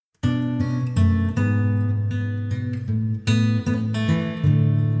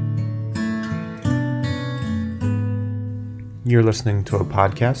You're listening to a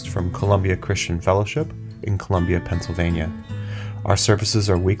podcast from Columbia Christian Fellowship in Columbia, Pennsylvania. Our services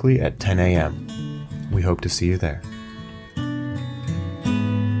are weekly at 10 a.m. We hope to see you there.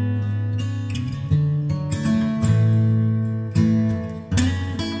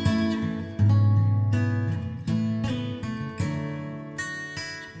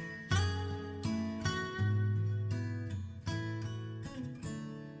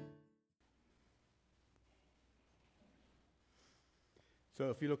 So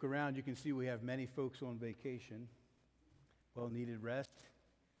if you look around, you can see we have many folks on vacation, well-needed rest.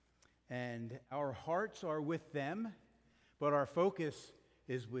 And our hearts are with them, but our focus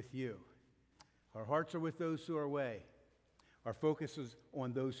is with you. Our hearts are with those who are away. Our focus is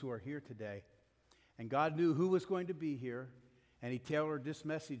on those who are here today. And God knew who was going to be here, and He tailored this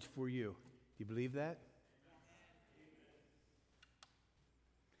message for you. Do you believe that?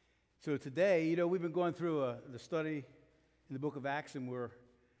 So today, we've been going through the study in the book of Acts, and we're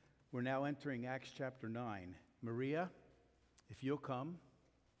now entering Acts chapter 9. Maria, if you'll come.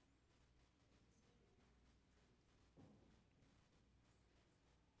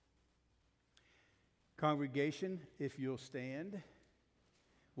 Congregation, if you'll stand,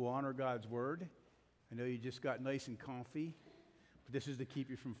 we'll honor God's word. I know you just got nice and comfy, but this is to keep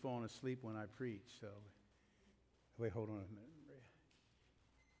you from falling asleep when I preach. So, wait, hold on a minute.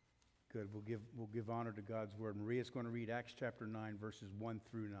 Good. We'll give honor to God's word. Maria's going to read Acts chapter 9, verses 1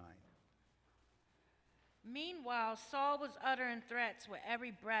 through 9. Meanwhile, Saul was uttering threats with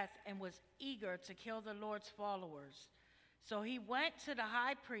every breath and was eager to kill the Lord's followers. So he went to the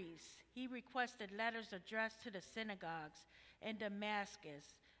high priest. He requested letters addressed to the synagogues in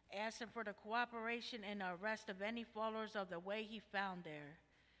Damascus, asking for the cooperation and the arrest of any followers of the way he found there.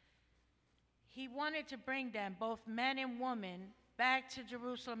 He wanted to bring them, both men and women, back to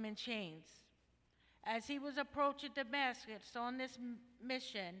Jerusalem in chains. As he was approaching Damascus on this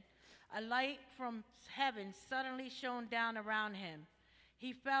mission, a light from heaven suddenly shone down around him.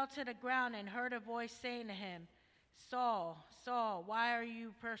 He fell to the ground and heard a voice saying to him, "Saul, Saul, why are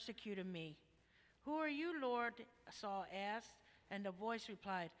you persecuting me?" "Who are you, Lord?" Saul asked, and the voice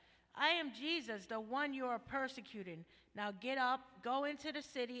replied, "I am Jesus, the one you are persecuting. Now get up, go into the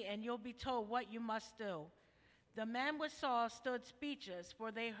city, and you'll be told what you must do." The men with Saul stood speechless,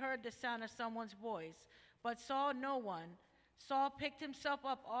 for they heard the sound of someone's voice, but saw no one. Saul picked himself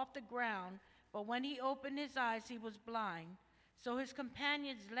up off the ground, but when he opened his eyes, he was blind. So his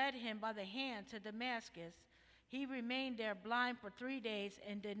companions led him by the hand to Damascus. He remained there blind for 3 days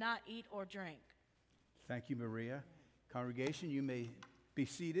and did not eat or drink. Thank you, Maria. Congregation, you may be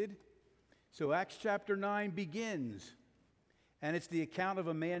seated. So Acts chapter 9 begins, and it's the account of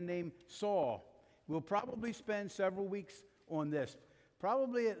a man named Saul. We'll probably spend several weeks on this,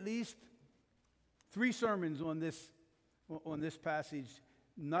 probably at least 3 sermons on this passage,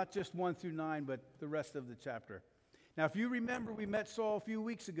 not just 1 through 9, but the rest of the chapter. Now, if you remember, we met Saul a few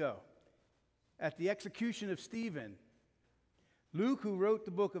weeks ago at the execution of Stephen. Luke, who wrote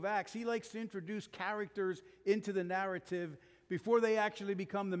the book of Acts, he likes to introduce characters into the narrative before they actually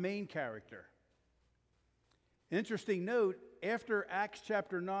become the main character. Interesting note, after Acts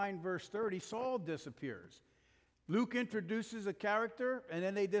chapter 9, verse 30, Saul disappears. Luke introduces a character, and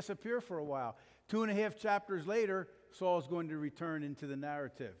then they disappear for a while. 2.5 chapters later, Saul's going to return into the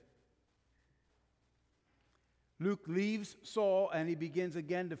narrative. Luke leaves Saul, and he begins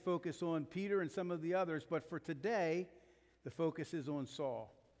again to focus on Peter and some of the others, but for today, the focus is on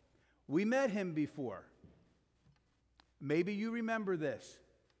Saul. We met him before. Maybe you remember this.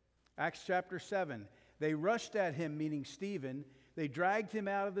 Acts chapter 7. They rushed at him, meaning Stephen. They dragged him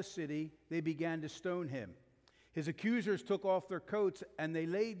out of the city. They began to stone him. His accusers took off their coats, and they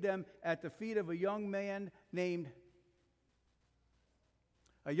laid them at the feet of a young man named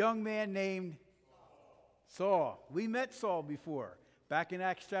Saul. We met Saul before, back in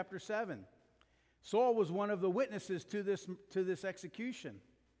Acts chapter 7. Saul was one of the witnesses to this execution.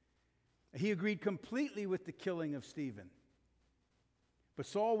 He agreed completely with the killing of Stephen. But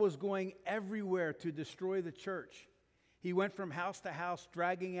Saul was going everywhere to destroy the church. He went from house to house,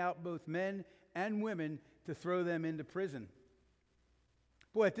 dragging out both men and women to throw them into prison.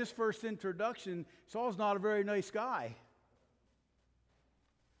 Boy, at this first introduction, Saul's not a very nice guy.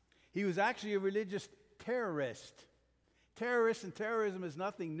 He was actually a religious terrorist. Terrorists and terrorism is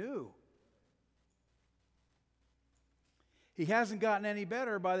nothing new. He hasn't gotten any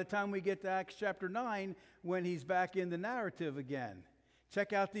better by the time we get to Acts chapter 9 when he's back in the narrative again.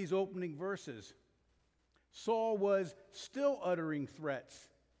 Check out these opening verses. Saul was still uttering threats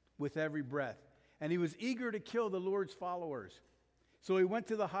with every breath, and he was eager to kill the Lord's followers. So he went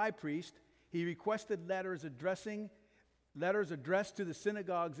to the high priest. He requested letters addressing letters addressed to the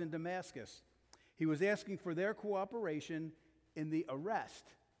synagogues in Damascus. He was asking for their cooperation in the arrest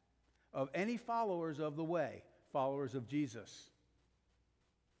of any followers of the way, followers of Jesus.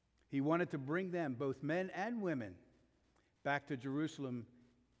 He wanted to bring them, both men and women, back to Jerusalem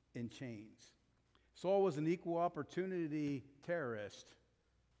in chains. Saul was an equal opportunity terrorist.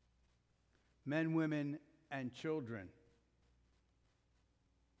 Men, women, and children.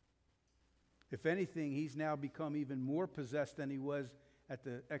 If anything, he's now become even more possessed than he was at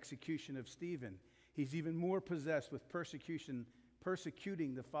the execution of Stephen. He's even more possessed with persecuting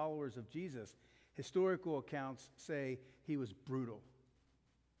the followers of Jesus. Historical accounts say he was brutal.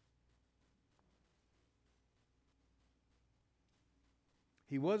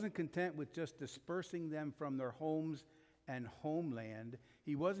 He wasn't content with just dispersing them from their homes and homeland.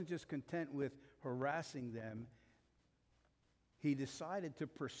 He wasn't just content with harassing them. He decided to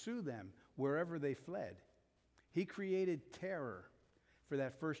pursue them wherever they fled. He created terror for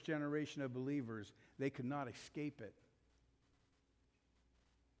that first generation of believers. They could not escape it.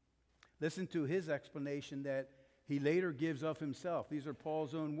 Listen to his explanation that he later gives of himself. These are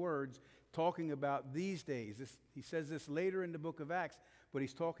Paul's own words talking about these days. He says this later in the book of Acts, but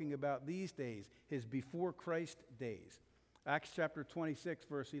he's talking about these days, his before Christ days. Acts chapter 26,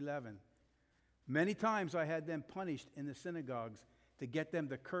 verse 11. Many times I had them punished in the synagogues to get them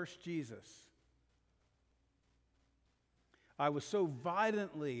to curse Jesus. I was so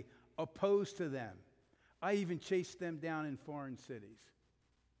violently opposed to them. I even chased them down in foreign cities.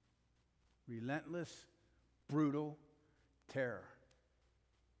 Relentless, brutal terror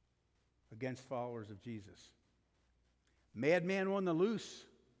against followers of Jesus. Madman on the loose.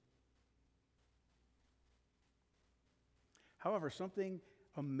 However, something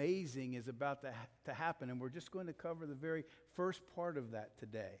amazing is about to happen, and we're just going to cover the very first part of that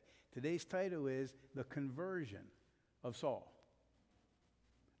today. Today's title is The Conversion of Saul.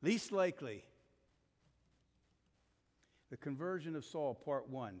 Least likely. The Conversion of Saul, part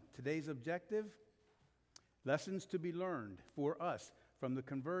 1. Today's objective, lessons to be learned for us from the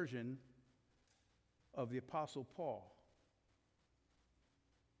conversion of the Apostle Paul.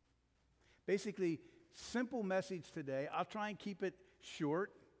 Basically, simple message today. I'll try and keep it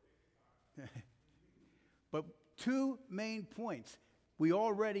short. But 2 main points. We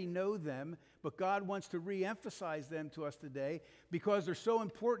already know them, but God wants to re-emphasize them to us today because they're so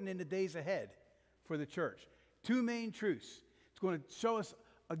important in the days ahead for the church. 2 main truths. It's going to show us,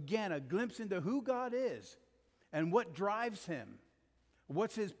 again, a glimpse into who God is and what drives him.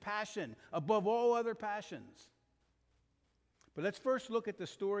 What's his passion above all other passions. But let's first look at the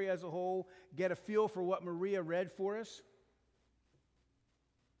story as a whole, get a feel for what Maria read for us.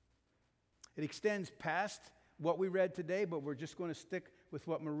 It extends past what we read today, but we're just going to stick with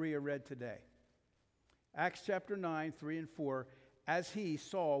what Maria read today. Acts chapter 9, 3 and 4. As he,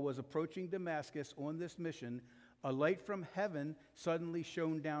 Saul, was approaching Damascus on this mission, a light from heaven suddenly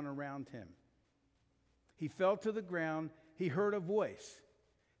shone down around him. He fell to the ground. He heard a voice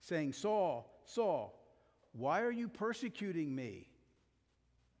saying, Saul, Saul, why are you persecuting me?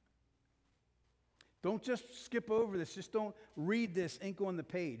 Don't just skip over this. Just don't read this ink on the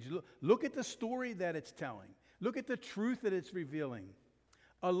page. Look at the story that it's telling. Look at the truth that it's revealing.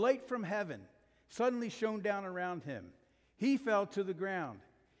 A light from heaven suddenly shone down around him. He fell to the ground.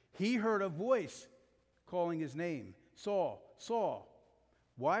 He heard a voice calling his name. Saul, Saul,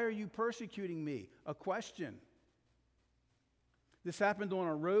 why are you persecuting me? A question. This happened on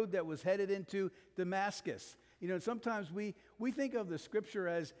a road that was headed into Damascus. You know, sometimes we think of the scripture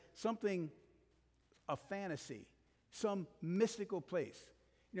as something, a fantasy, some mystical place.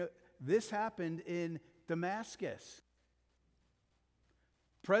 You know, this happened in Damascus.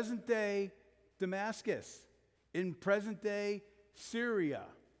 Present day Damascus. In present day Syria.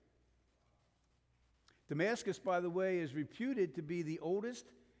 Damascus, by the way, is reputed to be the oldest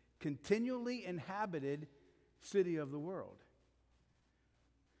continually inhabited city of the world.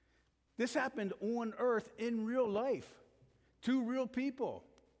 This happened on earth in real life. 2 real people.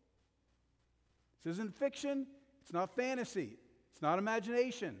 This isn't fiction. It's not fantasy. It's not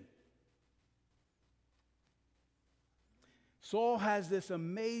imagination. Saul has this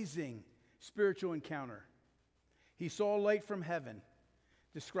amazing spiritual encounter. He saw light from heaven,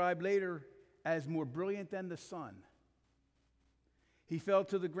 described later as more brilliant than the sun. He fell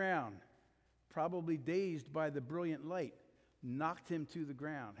to the ground, probably dazed by the brilliant light, knocked him to the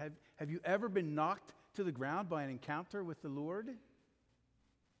ground. Have you ever been knocked to the ground by an encounter with the Lord?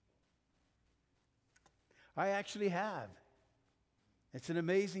 I actually have. It's an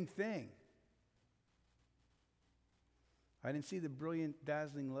amazing thing. I didn't see the brilliant,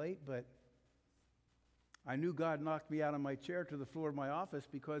 dazzling light, but I knew God knocked me out of my chair to the floor of my office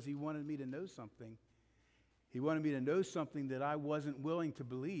because he wanted me to know something. He wanted me to know something that I wasn't willing to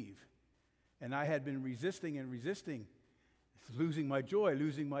believe. And I had been resisting and resisting, losing my joy,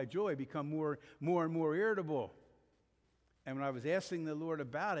 become more and more irritable. And when I was asking the Lord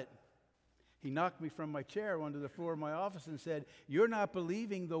about it, he knocked me from my chair onto the floor of my office and said, "You're not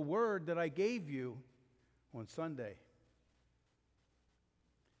believing the word that I gave you on Sunday."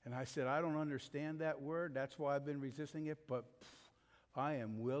 And I said, "I don't understand that word. That's why I've been resisting it. But I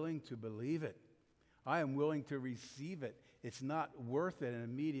am willing to believe it. I am willing to receive it. It's not worth it." And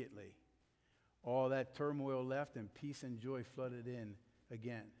immediately, all that turmoil left and peace and joy flooded in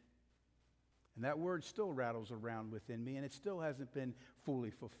again. And that word still rattles around within me, and it still hasn't been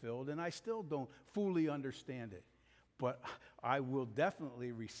fully fulfilled, and I still don't fully understand it. But I will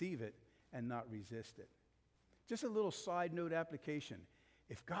definitely receive it and not resist it. Just a little side note application.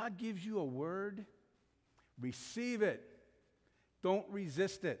 If God gives you a word, receive it. Don't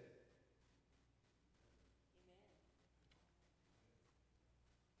resist it.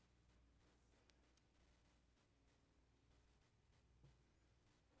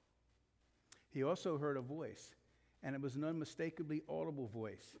 He also heard a voice, and it was an unmistakably audible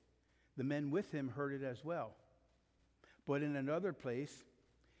voice. The men with him heard it as well. But in another place,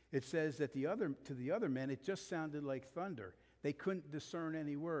 it says that to the other men, it just sounded like thunder. They couldn't discern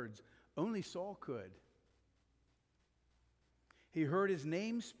any words. Only Saul could. He heard his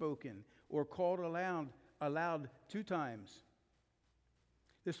name spoken or called aloud 2 times.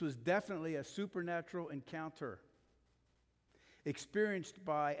 This was definitely a supernatural encounter experienced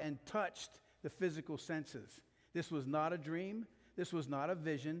by and touched the physical senses. This was not a dream. This was not a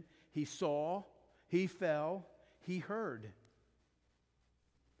vision. He saw, he fell, he heard.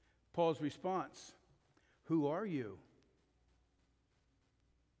 Paul's response, "Who are you?"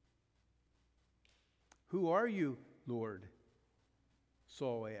 "Who are you, Lord?"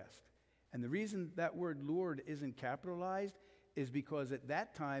 Saul asked. And the reason that word Lord isn't capitalized is because at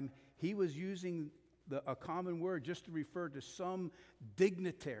that time he was using a common word just to refer to some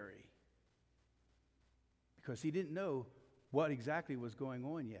dignitary, because he didn't know what exactly was going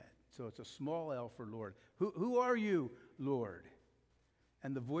on yet. So it's a small L for Lord. Who are you, Lord?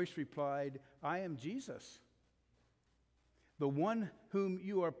 And the voice replied, "I am Jesus, the one whom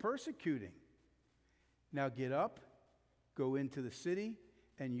you are persecuting. Now get up, go into the city,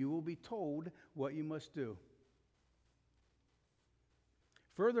 and you will be told what you must do."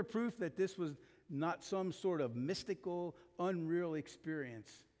 Further proof that this was not some sort of mystical, unreal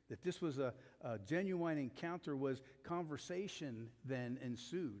experience, that this was a genuine encounter, was conversation then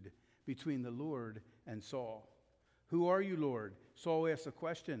ensued between the Lord and Saul. "Who are you, Lord?" Saul asked a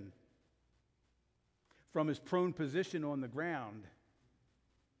question from his prone position on the ground.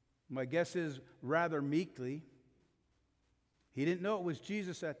 My guess is rather meekly. He didn't know it was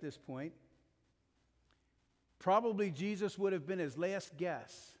Jesus at this point. Probably Jesus would have been his last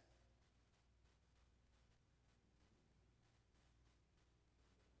guess.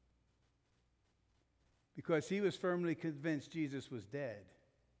 Because he was firmly convinced Jesus was dead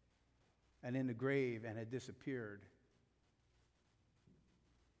and in the grave and had disappeared.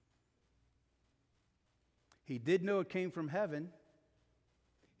 He did know it came from heaven.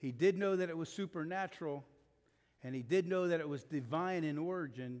 He did know that it was supernatural. And he did know that it was divine in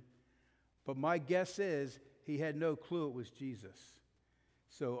origin. But my guess is he had no clue it was Jesus.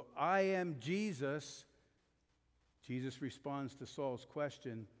 So, "I am Jesus." Jesus responds to Saul's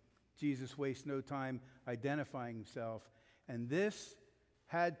question. Jesus wastes no time identifying himself. And this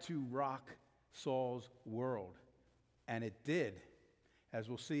had to rock Saul's world. And it did. As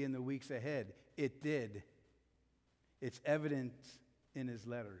we'll see in the weeks ahead, it did. It's evident in his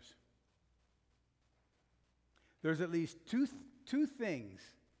letters. There's at least two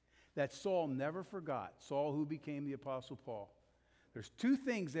things that Saul never forgot. Saul, who became the Apostle Paul. There's 2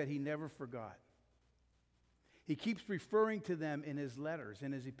 things that he never forgot. He keeps referring to them in his letters,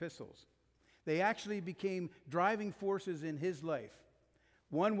 in his epistles. They actually became driving forces in his life.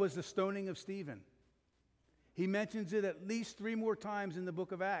 One was the stoning of Stephen. He mentions it at least 3 more times in the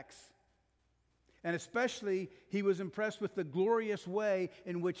book of Acts. And especially, he was impressed with the glorious way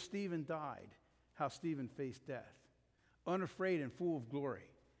in which Stephen died, how Stephen faced death, unafraid and full of glory.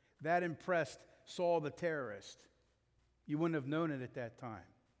 That impressed Saul the terrorist. You wouldn't have known it at that time.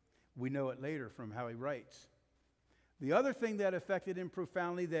 We know it later from how he writes. The other thing that affected him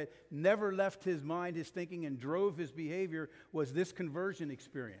profoundly, that never left his mind, his thinking, and drove his behavior, was this conversion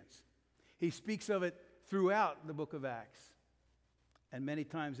experience. He speaks of it throughout the book of Acts and many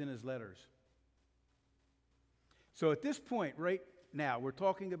times in his letters. So at this point, right now, we're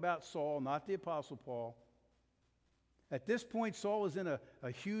talking about Saul, not the Apostle Paul. At this point, Saul is in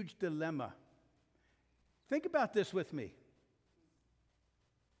a huge dilemma. Think about this with me.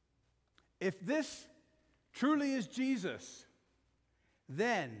 If this truly is Jesus,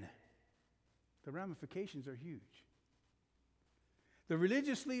 then the ramifications are huge. The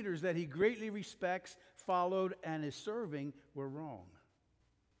religious leaders that he greatly respects, followed, and is serving were wrong.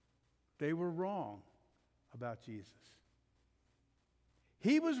 They were wrong about Jesus.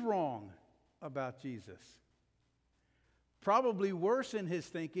 He was wrong about Jesus. Probably worse in his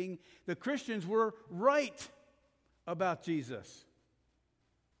thinking, the Christians were right about Jesus.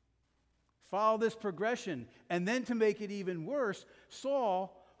 Follow this progression. And then to make it even worse,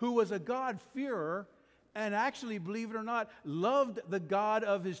 Saul, who was a God-fearer and actually, believe it or not, loved the God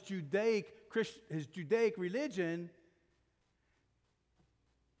of his Judaic religion,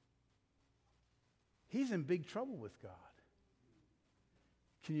 he's in big trouble with God.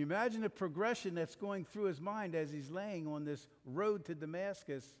 Can you imagine the progression that's going through his mind as he's laying on this road to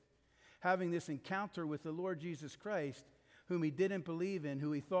Damascus, having this encounter with the Lord Jesus Christ, whom he didn't believe in,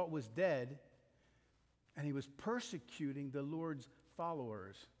 who he thought was dead, and he was persecuting the Lord's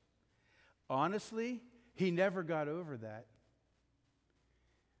followers. Honestly, he never got over that.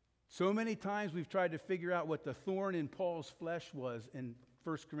 So many times we've tried to figure out what the thorn in Paul's flesh was in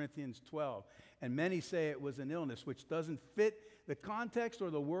 1 Corinthians 12, and many say it was an illness, which doesn't fit the context or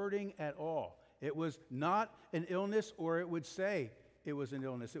the wording at all. It was not an illness, or it would say it was an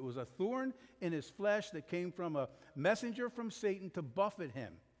illness. It was a thorn in his flesh that came from a messenger from Satan to buffet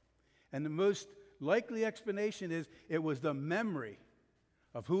him. And the most likely explanation is it was the memory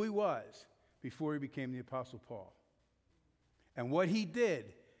of who he was before he became the Apostle Paul, and what he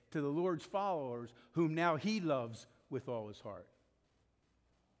did to the Lord's followers, whom now he loves with all his heart.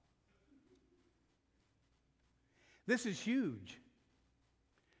 This is huge.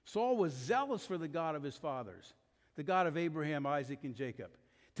 Saul was zealous for the God of his fathers, the God of Abraham, Isaac, and Jacob.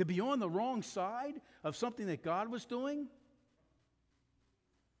 To be on the wrong side of something that God was doing?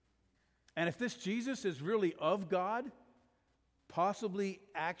 And if this Jesus is really of God, possibly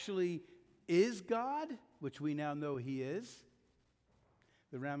actually is God, which we now know he is,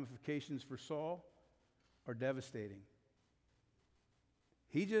 the ramifications for Saul are devastating.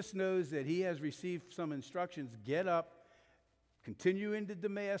 He just knows that he has received some instructions. Get up, continue into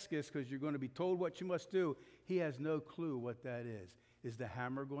Damascus, because you're going to be told what you must do. He has no clue what that is. Is the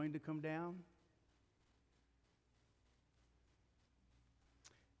hammer going to come down?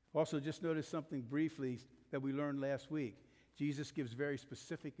 Also, just notice something briefly that we learned last week. Jesus gives very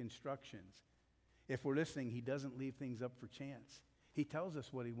specific instructions. If we're listening, he doesn't leave things up for chance. He tells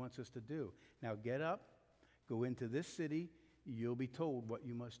us what he wants us to do. Now get up, go into this city, you'll be told what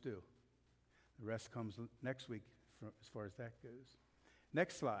you must do. The rest comes next week as far as that goes.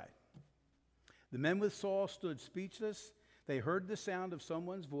 Next slide. The men with Saul stood speechless. They heard the sound of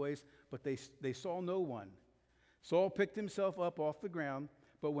someone's voice, but they saw no one. Saul picked himself up off the ground,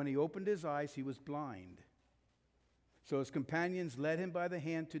 but when he opened his eyes, he was blind. So his companions led him by the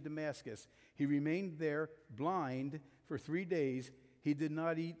hand to Damascus. He remained there blind for 3 days. He did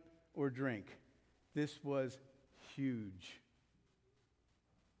not eat or drink. This was huge.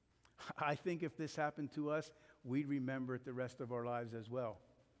 I think if this happened to us, we'd remember it the rest of our lives as well.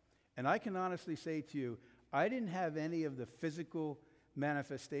 And I can honestly say to you, I didn't have any of the physical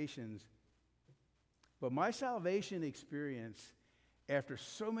manifestations, but my salvation experience, after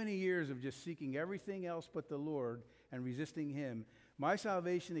so many years of just seeking everything else but the Lord and resisting him, my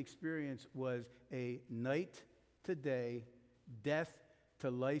salvation experience was a night to day, death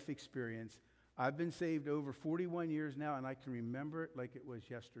to life experience. I've been saved over 41 years now, and I can remember it like it was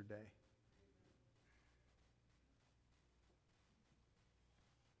yesterday.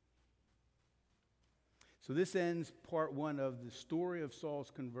 So this ends part one of the story of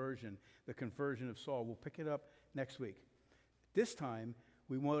Saul's conversion, the conversion of Saul. We'll pick it up next week. This time,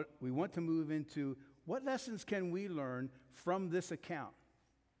 we want to move into what lessons can we learn from this account?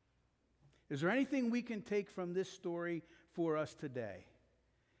 Is there anything we can take from this story for us today?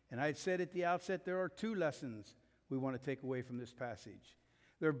 And I had said at the outset, there are 2 lessons we want to take away from this passage.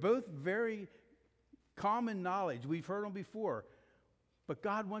 They're both very common knowledge. We've heard them before, but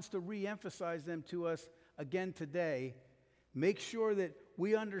God wants to re-emphasize them to us again today. Make sure that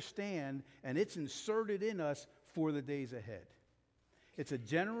we understand, and it's inserted in us for the days ahead. It's a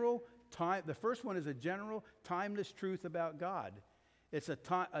general time. The first one is a general, timeless truth about God. It's a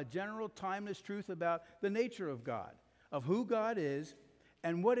general, timeless truth about the nature of God, of who God is,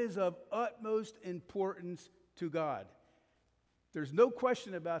 and what is of utmost importance to God. There's no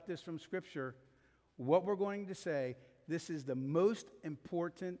question about this from Scripture. What we're going to say, this is the most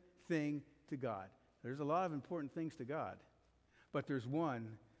important thing to God. There's a lot of important things to God, but there's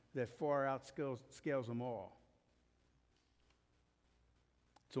one that far outscales them all.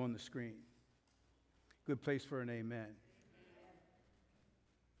 It's on the screen. Good place for an amen.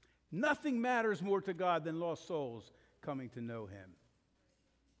 Nothing matters more to God than lost souls coming to know Him.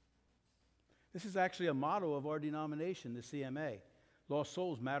 This is actually a motto of our denomination, the CMA. Lost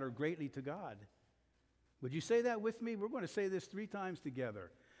souls matter greatly to God. Would you say that with me? We're going to say this 3 times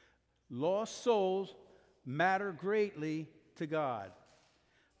together. Lost souls matter greatly to God.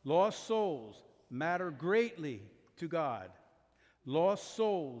 Lost souls matter greatly to God. Lost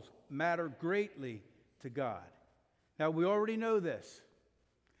souls matter greatly to God. Now, we already know this.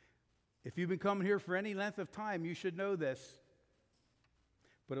 If you've been coming here for any length of time, you should know this.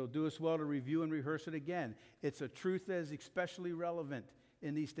 But it'll do us well to review and rehearse it again. It's a truth that is especially relevant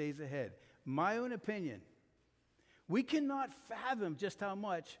in these days ahead. My own opinion, we cannot fathom just how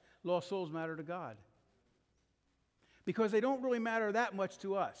much lost souls matter to God, because they don't really matter that much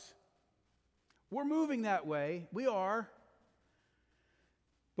to us. We're moving that way. We are.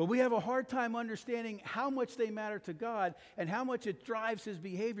 But we have a hard time understanding how much they matter to God and how much it drives His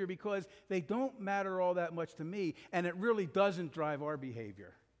behavior, because they don't matter all that much to me, and it really doesn't drive our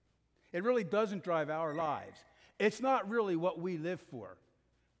behavior. It really doesn't drive our lives. It's not really what we live for.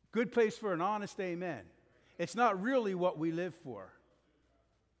 Good place for an honest amen. It's not really what we live for.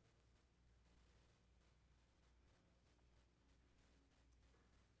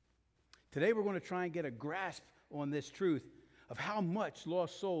 Today we're going to try and get a grasp on this truth of how much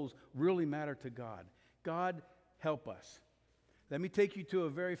lost souls really matter to God. God, help us. Let me take you to a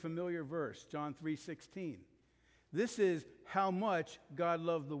very familiar verse, John 3:16. This is how much God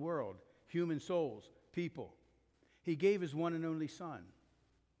loved the world, human souls, people. He gave His one and only Son.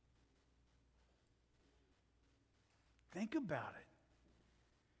 Think about it.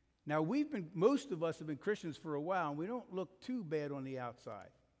 Now, most of us have been Christians for a while, and we don't look too bad on the outside.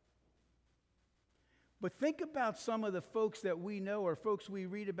 But think about some of the folks that we know, or folks we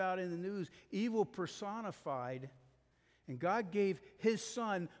read about in the news, evil personified, and God gave His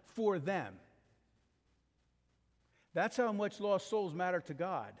Son for them. That's how much lost souls matter to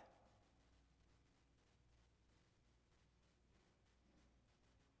God.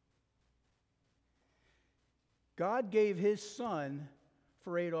 God gave His Son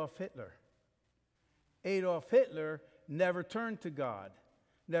for Adolf Hitler. Adolf Hitler never turned to God,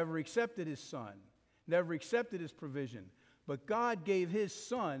 never accepted His Son, never accepted His provision. But God gave His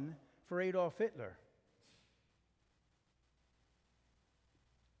Son for Adolf Hitler.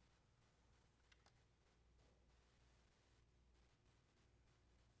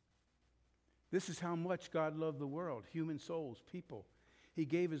 This is how much God loved the world, human souls, people. He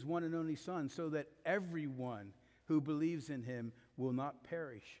gave His one and only Son so that everyone who believes in Him will not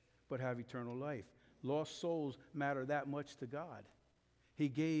perish, but have eternal life. Lost souls matter that much to God. He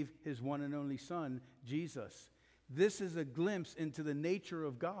gave His one and only Son, Jesus. This is a glimpse into the nature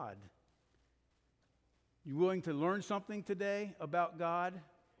of God. You willing to learn something today about God?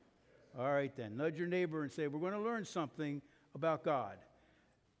 All right then, nudge your neighbor and say, we're going to learn something about God.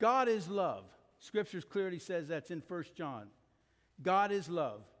 God is love. Scripture clearly says that's in 1 John. God is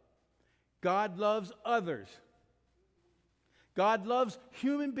love. God loves others. God loves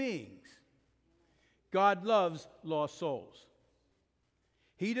human beings. God loves lost souls.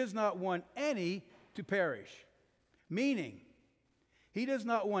 He does not want any to perish, meaning He does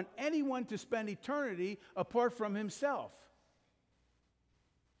not want anyone to spend eternity apart from Himself.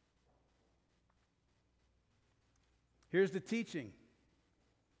 Here's the teaching.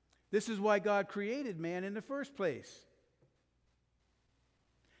 This is why God created man in the first place,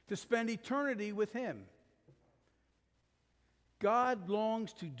 to spend eternity with Him. God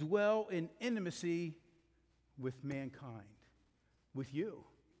longs to dwell in intimacy with mankind, with you,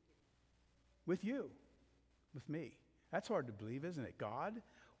 with me. That's hard to believe, isn't it? God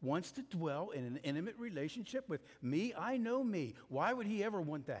wants to dwell in an intimate relationship with me. I know me. Why would He ever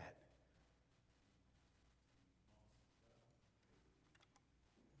want that?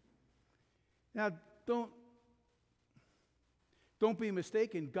 Now, don't be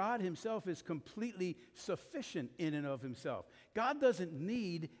mistaken. God Himself is completely sufficient in and of Himself. God doesn't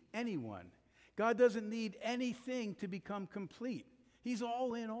need anyone. God doesn't need anything to become complete. He's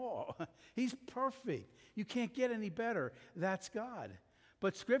all in all. He's perfect. You can't get any better. That's God.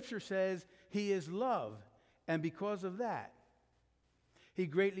 But Scripture says He is love, and because of that, He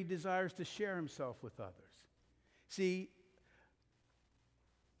greatly desires to share Himself with others. See,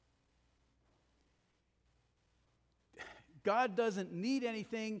 God doesn't need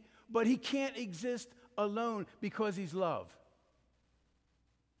anything, but He can't exist alone because He's love.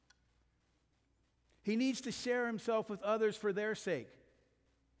 He needs to share himself with others for their sake.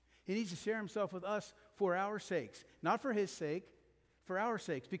 He needs to share himself with us for our sakes. Not for his sake, for our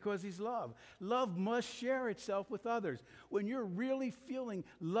sakes, because he's love. Love must share itself with others. When you're really feeling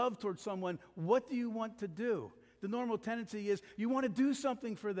love towards someone, what do you want to do? The normal tendency is you want to do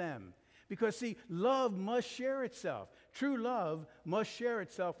something for them. Because, see, love must share itself. True love must share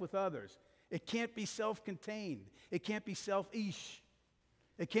itself with others. It can't be self-contained. It can't be selfish.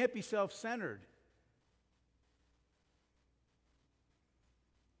 It can't be self-centered.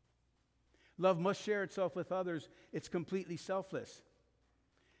 Love must share itself with others. It's completely selfless.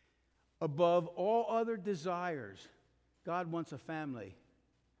 Above all other desires, God wants a family.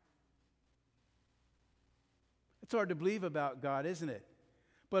 It's hard to believe about God, isn't it?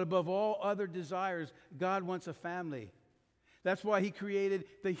 But above all other desires, God wants a family. That's why he created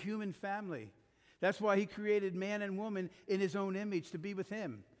the human family. That's why he created man and woman in his own image to be with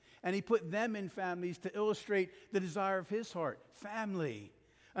him. And he put them in families to illustrate the desire of his heart, family.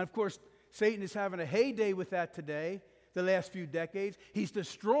 And of course, Satan is having a heyday with that today, the last few decades. He's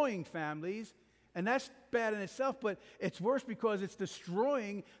destroying families, and that's bad in itself, but it's worse because it's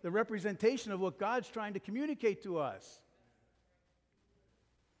destroying the representation of what God's trying to communicate to us.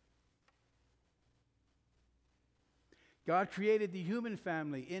 God created the human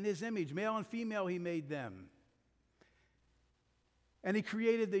family in his image. Male and female, he made them. And he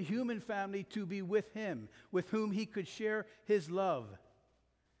created the human family to be with him, with whom he could share his love.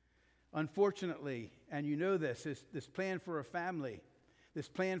 Unfortunately, and you know this plan for a family, this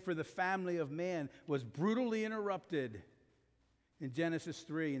plan for the family of man was brutally interrupted in Genesis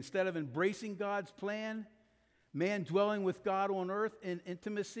 3. Instead of embracing God's plan, man dwelling with God on earth in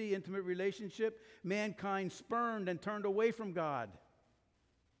intimacy, intimate relationship, mankind spurned and turned away from God,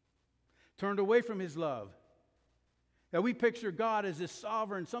 turned away from his love. Now, we picture God as this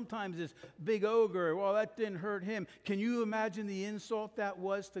sovereign, sometimes this big ogre. Well, that didn't hurt him. Can you imagine the insult that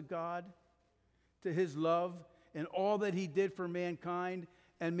was to God, to his love, and all that he did for mankind?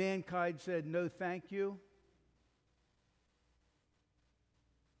 And mankind said, no, thank you.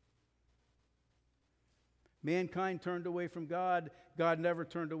 Mankind turned away from God. God never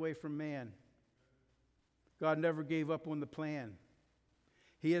turned away from man. God never gave up on the plan.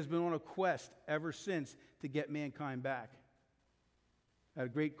 He has been on a quest ever since to get mankind back at a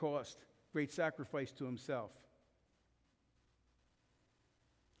great cost, great sacrifice to himself.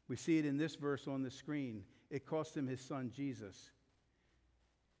 We see it in this verse on the screen. It cost him his son, Jesus.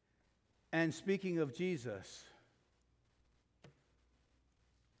 And speaking of Jesus,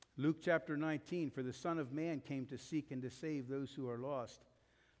 Luke chapter 19, for the Son of Man came to seek and to save those who are lost.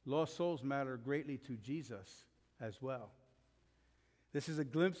 Lost souls matter greatly to Jesus as well. This is a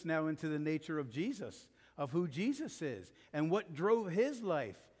glimpse now into the nature of Jesus, of who Jesus is, and what drove his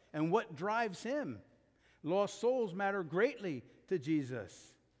life, and what drives him. Lost souls matter greatly to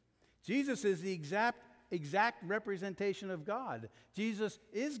Jesus. Jesus is the exact representation of God. Jesus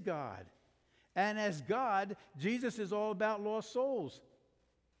is God. And as God, Jesus is all about lost souls.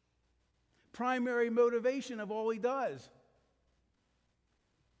 Primary motivation of all he does.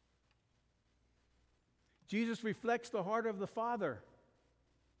 Jesus reflects the heart of the Father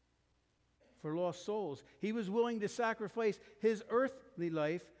for lost souls. He was willing to sacrifice his earthly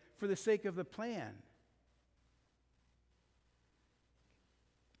life for the sake of the plan.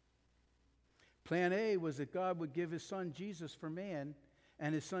 Plan A was that God would give his son Jesus for man,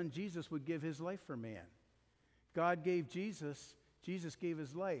 and his son Jesus would give his life for man. God gave Jesus, Jesus gave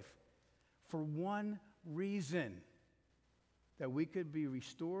his life for one reason, that we could be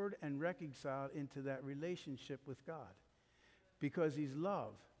restored and reconciled into that relationship with God. Because he's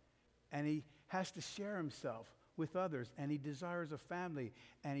love, and he has to share himself with others, and he desires a family,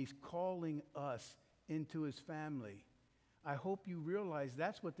 and he's calling us into his family. I hope you realize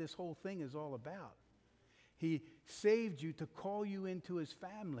that's what this whole thing is all about. He saved you to call you into his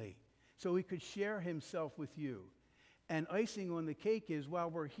family so he could share himself with you. And icing on the cake is, while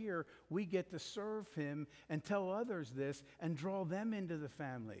we're here, we get to serve him and tell others this and draw them into the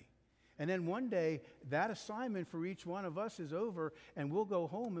family. And then one day, that assignment for each one of us is over, and we'll go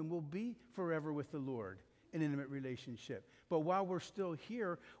home and we'll be forever with the Lord in intimate relationship. But while we're still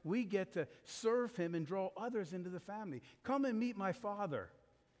here, we get to serve him and draw others into the family. Come and meet my Father.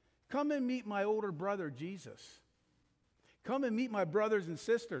 Come and meet my older brother, Jesus. Come and meet my brothers and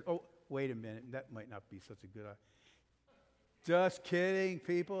sisters. Oh, wait a minute. That might not be such a good idea. Just kidding,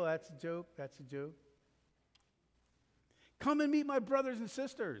 people. That's a joke. That's a joke. Come and meet my brothers and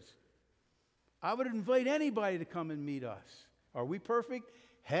sisters. I would invite anybody to come and meet us. Are we perfect?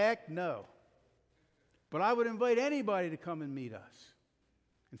 Heck no. But I would invite anybody to come and meet us.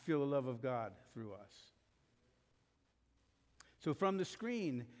 and feel the love of God through us. So from the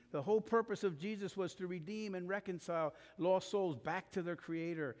screen, the whole purpose of Jesus was to redeem and reconcile lost souls back to their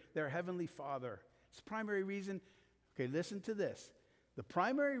Creator, their Heavenly Father. It's the primary reason. Okay, listen to this. The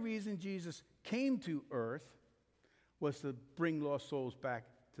primary reason Jesus came to earth was to bring lost souls back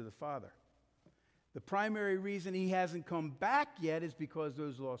to the Father. The primary reason he hasn't come back yet is because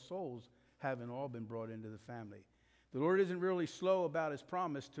those lost souls haven't all been brought into the family. The Lord isn't really slow about his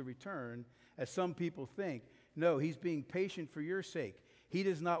promise to return, as some people think. No, he's being patient for your sake. He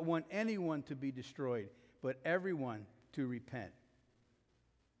does not want anyone to be destroyed, but everyone to repent.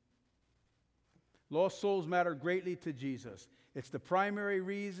 Lost souls matter greatly to Jesus. It's the primary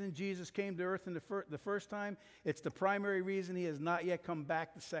reason Jesus came to earth in the first time. It's the primary reason he has not yet come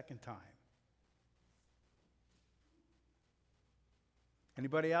back the second time.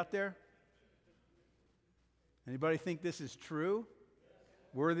 Anybody out there? Anybody think this is true?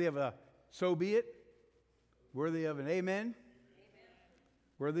 Worthy of a so be it? Worthy of an amen?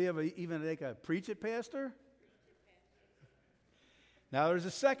 Worthy of even like a preach it, pastor? Now there's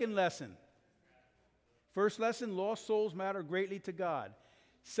a second lesson. First lesson, lost souls matter greatly to God.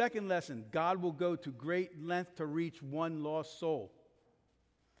 Second lesson, God will go to great length to reach one lost soul.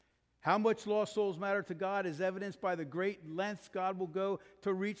 How much lost souls matter to God is evidenced by the great lengths God will go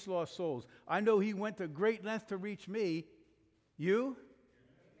to reach lost souls. I know he went to great lengths to reach me. You?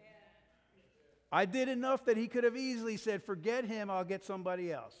 I did enough that he could have easily said, forget him, I'll get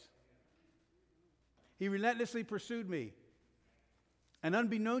somebody else. He relentlessly pursued me. And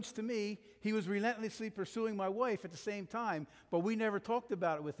unbeknownst to me, he was relentlessly pursuing my wife at the same time, but we never talked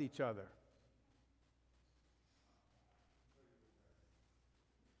about it with each other.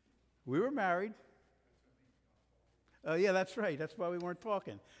 We were married. Oh, yeah, that's right. That's why we weren't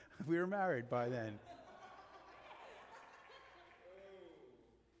talking. We were married by then.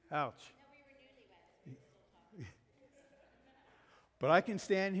 Ouch. But I can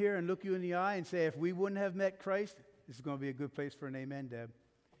stand here and look you in the eye and say, if we wouldn't have met Christ, this is going to be a good place for an amen, Deb.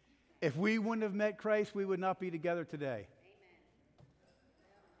 If we wouldn't have met Christ, we would not be together today. Amen.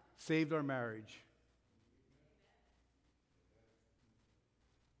 Saved our marriage.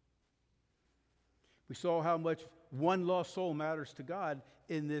 We saw how much one lost soul matters to God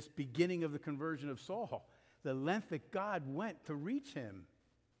in this beginning of the conversion of Saul. The length that God went to reach him.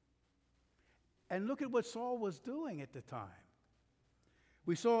 And look at what Saul was doing at the time.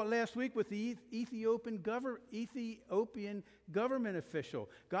 We saw it last week with the Ethiopian government official.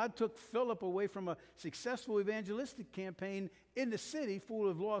 God took Philip away from a successful evangelistic campaign in the city full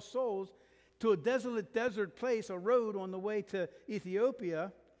of lost souls to a desolate desert place, a road on the way to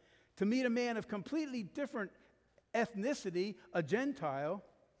Ethiopia, to meet a man of completely different ethnicity, a Gentile,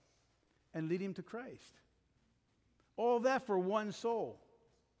 and lead him to Christ. All that for one soul.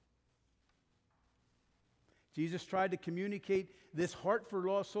 Jesus tried to communicate this heart for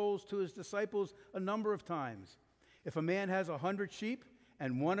lost souls to his disciples a number of times. If a man has 100 sheep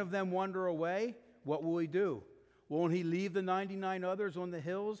and one of them wander away, what will he do? Won't he leave the 99 others on the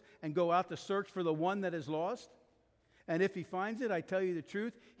hills and go out to search for the one that is lost? And if he finds it, I tell you the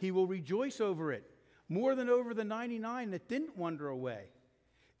truth, he will rejoice over it, more than over the 99 that didn't wander away.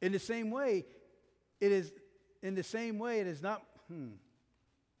 In the same way, it is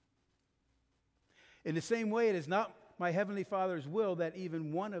not my heavenly Father's will that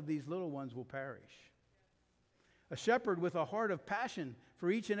even one of these little ones will perish. A shepherd with a heart of passion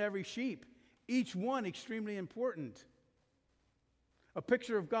for each and every sheep, each one extremely important. A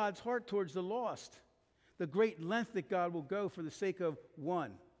picture of God's heart towards the lost, the great length that God will go for the sake of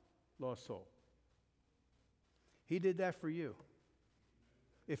one lost soul. He did that for you.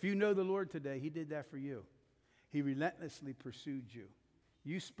 If you know the Lord today, he did that for you. He relentlessly pursued you.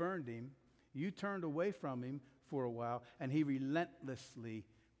 You spurned him. You turned away from him for a while, and he relentlessly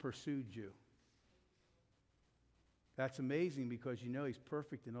pursued you. That's amazing because you know he's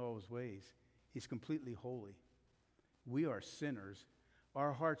perfect in all his ways. He's completely holy. We are sinners.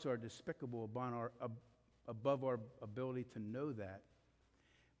 Our hearts are despicable above our ability to know that.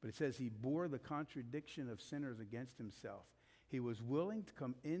 But it says he bore the contradiction of sinners against himself. He was willing to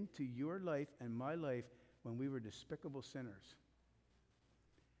come into your life and my life when we were despicable sinners.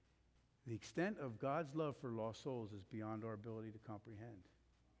 The extent of God's love for lost souls is beyond our ability to comprehend.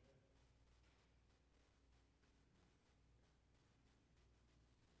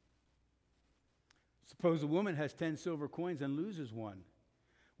 Suppose a woman has 10 silver coins and loses one.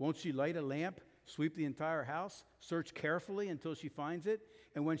 Won't she light a lamp, sweep the entire house, search carefully until she finds it?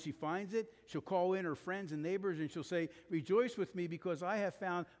 And when she finds it, she'll call in her friends and neighbors and she'll say, "Rejoice with me because I have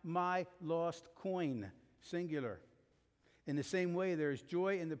found my lost coin," singular. In the same way, there is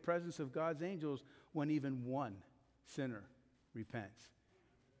joy in the presence of God's angels when even one sinner repents.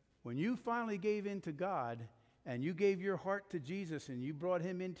 When you finally gave in to God and you gave your heart to Jesus and you brought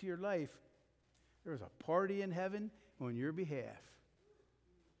him into your life, there was a party in heaven on your behalf.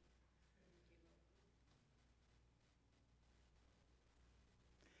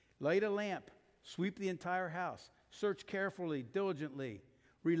 Light a lamp, sweep the entire house, search carefully, diligently,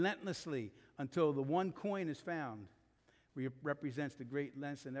 relentlessly until the one coin is found. Represents the great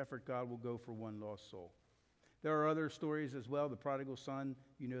lengths and effort God will go for one lost soul. There are other stories as well. The prodigal son,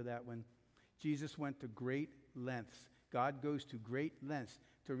 you know that one. Jesus went to great lengths. God goes to great lengths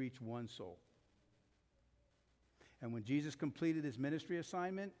to reach one soul. And when Jesus completed his ministry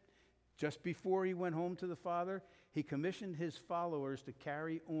assignment, just before he went home to the Father, he commissioned his followers to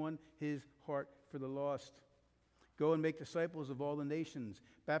carry on his heart for the lost. Go and make disciples of all the nations.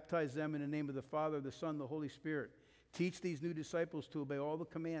 Baptize them in the name of the Father, the Son, the Holy Spirit. Teach these new disciples to obey all the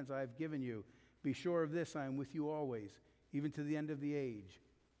commands I have given you. Be sure of this, I am with you always, even to the end of the age.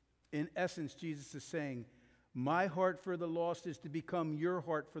 In essence, Jesus is saying, my heart for the lost is to become your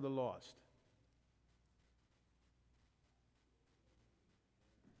heart for the lost.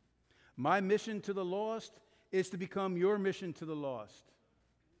 My mission to the lost is to become your mission to the lost.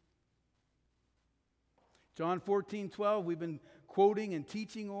 John 14:12, we've been quoting and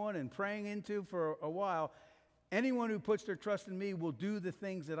teaching on and praying into for a while. Anyone who puts their trust in me will do the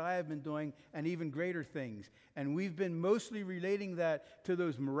things that I have been doing and even greater things. And we've been mostly relating that to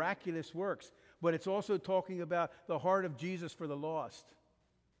those miraculous works. But it's also talking about the heart of Jesus for the lost.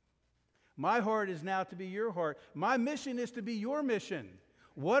 My heart is now to be your heart. My mission is to be your mission.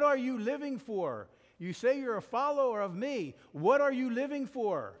 What are you living for? You say you're a follower of me. What are you living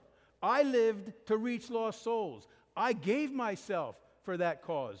for? I lived to reach lost souls. I gave myself for that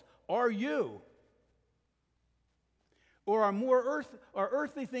cause. Are you? Or are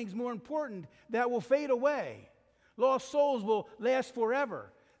earthly things more important that will fade away? Lost souls will last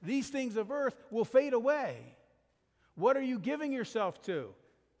forever. These things of earth will fade away. What are you giving yourself to?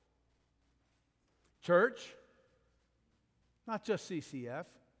 Church, not just CCF,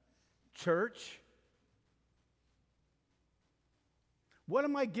 church. What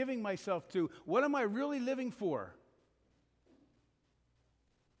am I giving myself to? What am I really living for?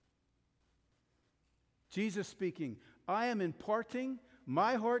 Jesus speaking, I am imparting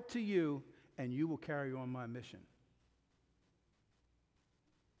my heart to you, and you will carry on my mission.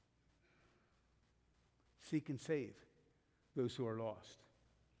 Seek and save those who are lost.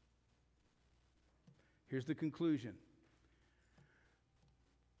 Here's the conclusion.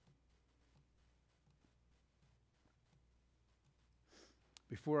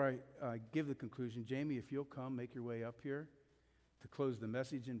 Before I give the conclusion, Jamie, if you'll come, make your way up here to close the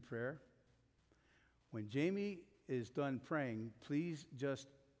message in prayer. When Jamie is done praying, please just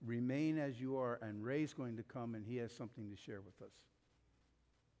remain as you are, and Ray's going to come and he has something to share with us.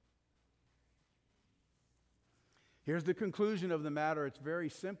 Here's the conclusion of the matter. It's very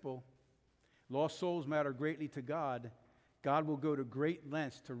simple. Lost souls matter greatly to God. God will go to great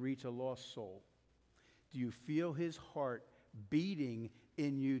lengths to reach a lost soul. Do you feel his heart beating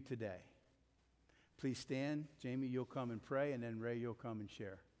in you today? Please stand. Jamie, you'll come and pray, and then Ray, you'll come and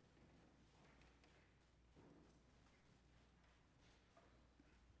share.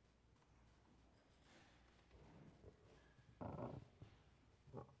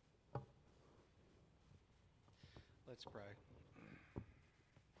 Let's pray.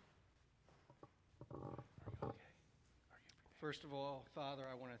 First of all, Father,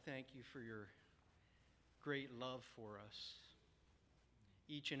 I want to thank you for your great love for us.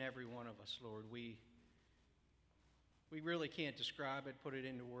 Each and every one of us, Lord. We really can't describe it, put it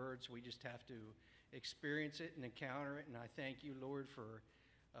into words. We just have to experience it and encounter it. And I thank you, Lord, for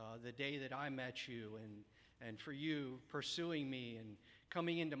the day that I met you and for you pursuing me and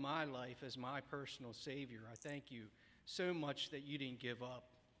coming into my life as my personal Savior. I thank you so much that you didn't give up.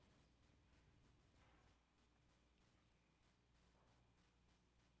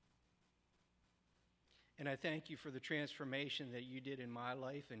 And I thank you for the transformation that you did in my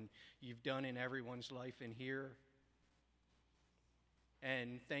life and you've done in everyone's life in here.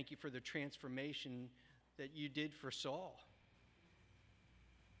 And thank you for the transformation that you did for Saul.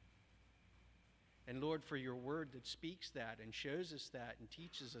 And Lord, for your word that speaks that and shows us that and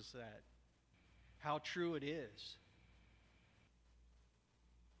teaches us that, how true it is.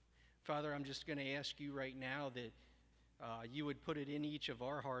 Father, I'm just going to ask you right now that you would put it in each of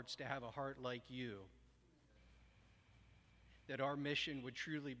our hearts to have a heart like you. That our mission would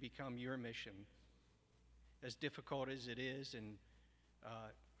truly become your mission. As difficult as it is and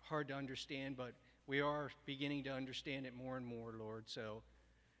hard to understand, but we are beginning to understand it more and more, Lord. So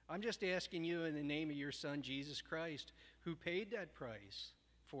I'm just asking you in the name of your Son, Jesus Christ, who paid that price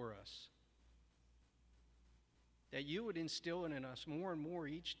for us, that you would instill in us more and more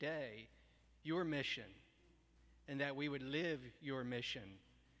each day your mission, and that we would live your mission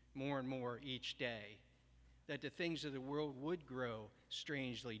more and more each day, that the things of the world would grow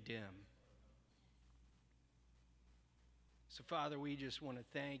strangely dim. So, Father, we just want to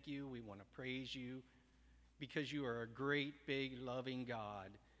thank you. We want to praise you because you are a great, big, loving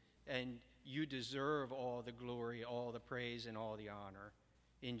God, and you deserve all the glory, all the praise, and all the honor.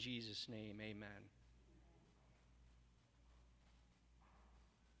 In Jesus' name, amen.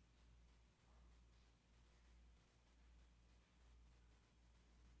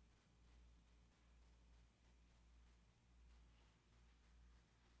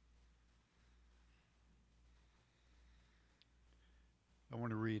 I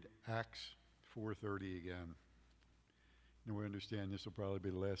want to read Acts 4:30 again. And we understand this will probably be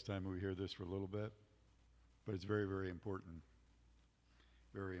the last time we hear this for a little bit, but it's very, very important.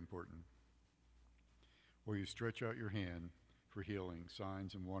 Very important. Or you stretch out your hand for healing,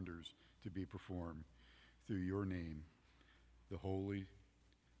 signs, and wonders to be performed through your name, the holy,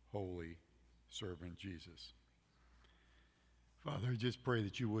 holy servant Jesus. Father, I just pray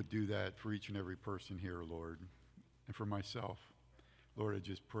that you would do that for each and every person here, Lord, and for myself. Lord, I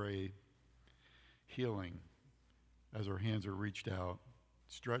just pray healing as our hands are reached out,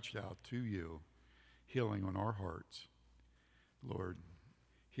 stretched out to you, healing on our hearts. Lord,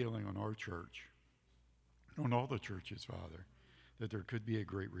 healing on our church, on all the churches, Father, that there could be a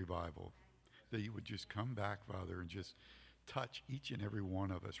great revival, that you would just come back, Father, and just touch each and every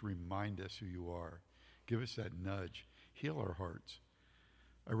one of us, remind us who you are, give us that nudge, heal our hearts.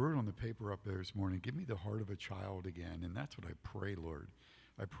 I wrote on the paper up there this morning, give me the heart of a child again, and that's what I pray, Lord.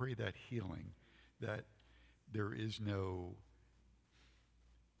 I pray that healing, that there is no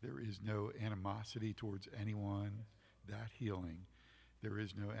animosity towards anyone, that healing. There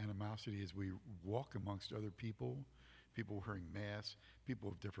is no animosity as we walk amongst other people wearing masks, people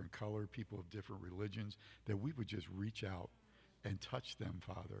of different color, people of different religions, that we would just reach out and touch them,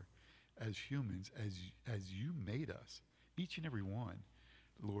 Father, as humans, as you made us, each and every one.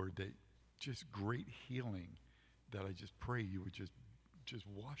 Lord, that just great healing that I just pray you would just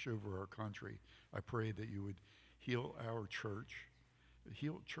wash over our country. I pray that you would heal our church,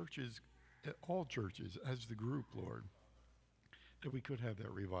 heal churches, all churches as the group, Lord, that we could have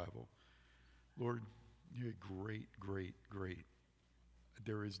that revival. Lord, you're great, great, great.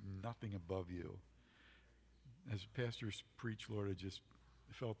 There is nothing above you. As pastors preach, Lord, I just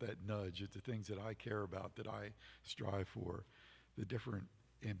felt that nudge at the things that I care about, that I strive for, the different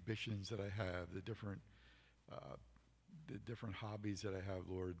ambitions that I have, the different hobbies that I have,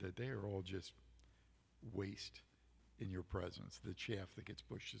 Lord, that they are all just waste in your presence, the chaff that gets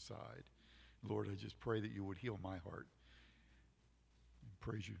pushed aside. Lord, I just pray that you would heal my heart. And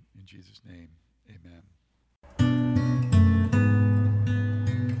praise you in Jesus' name. Amen.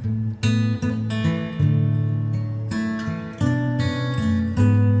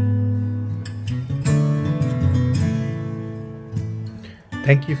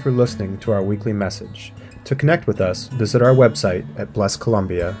 Thank you for listening to our weekly message. To connect with us, visit our website at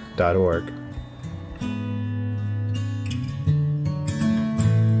blesscolumbia.org.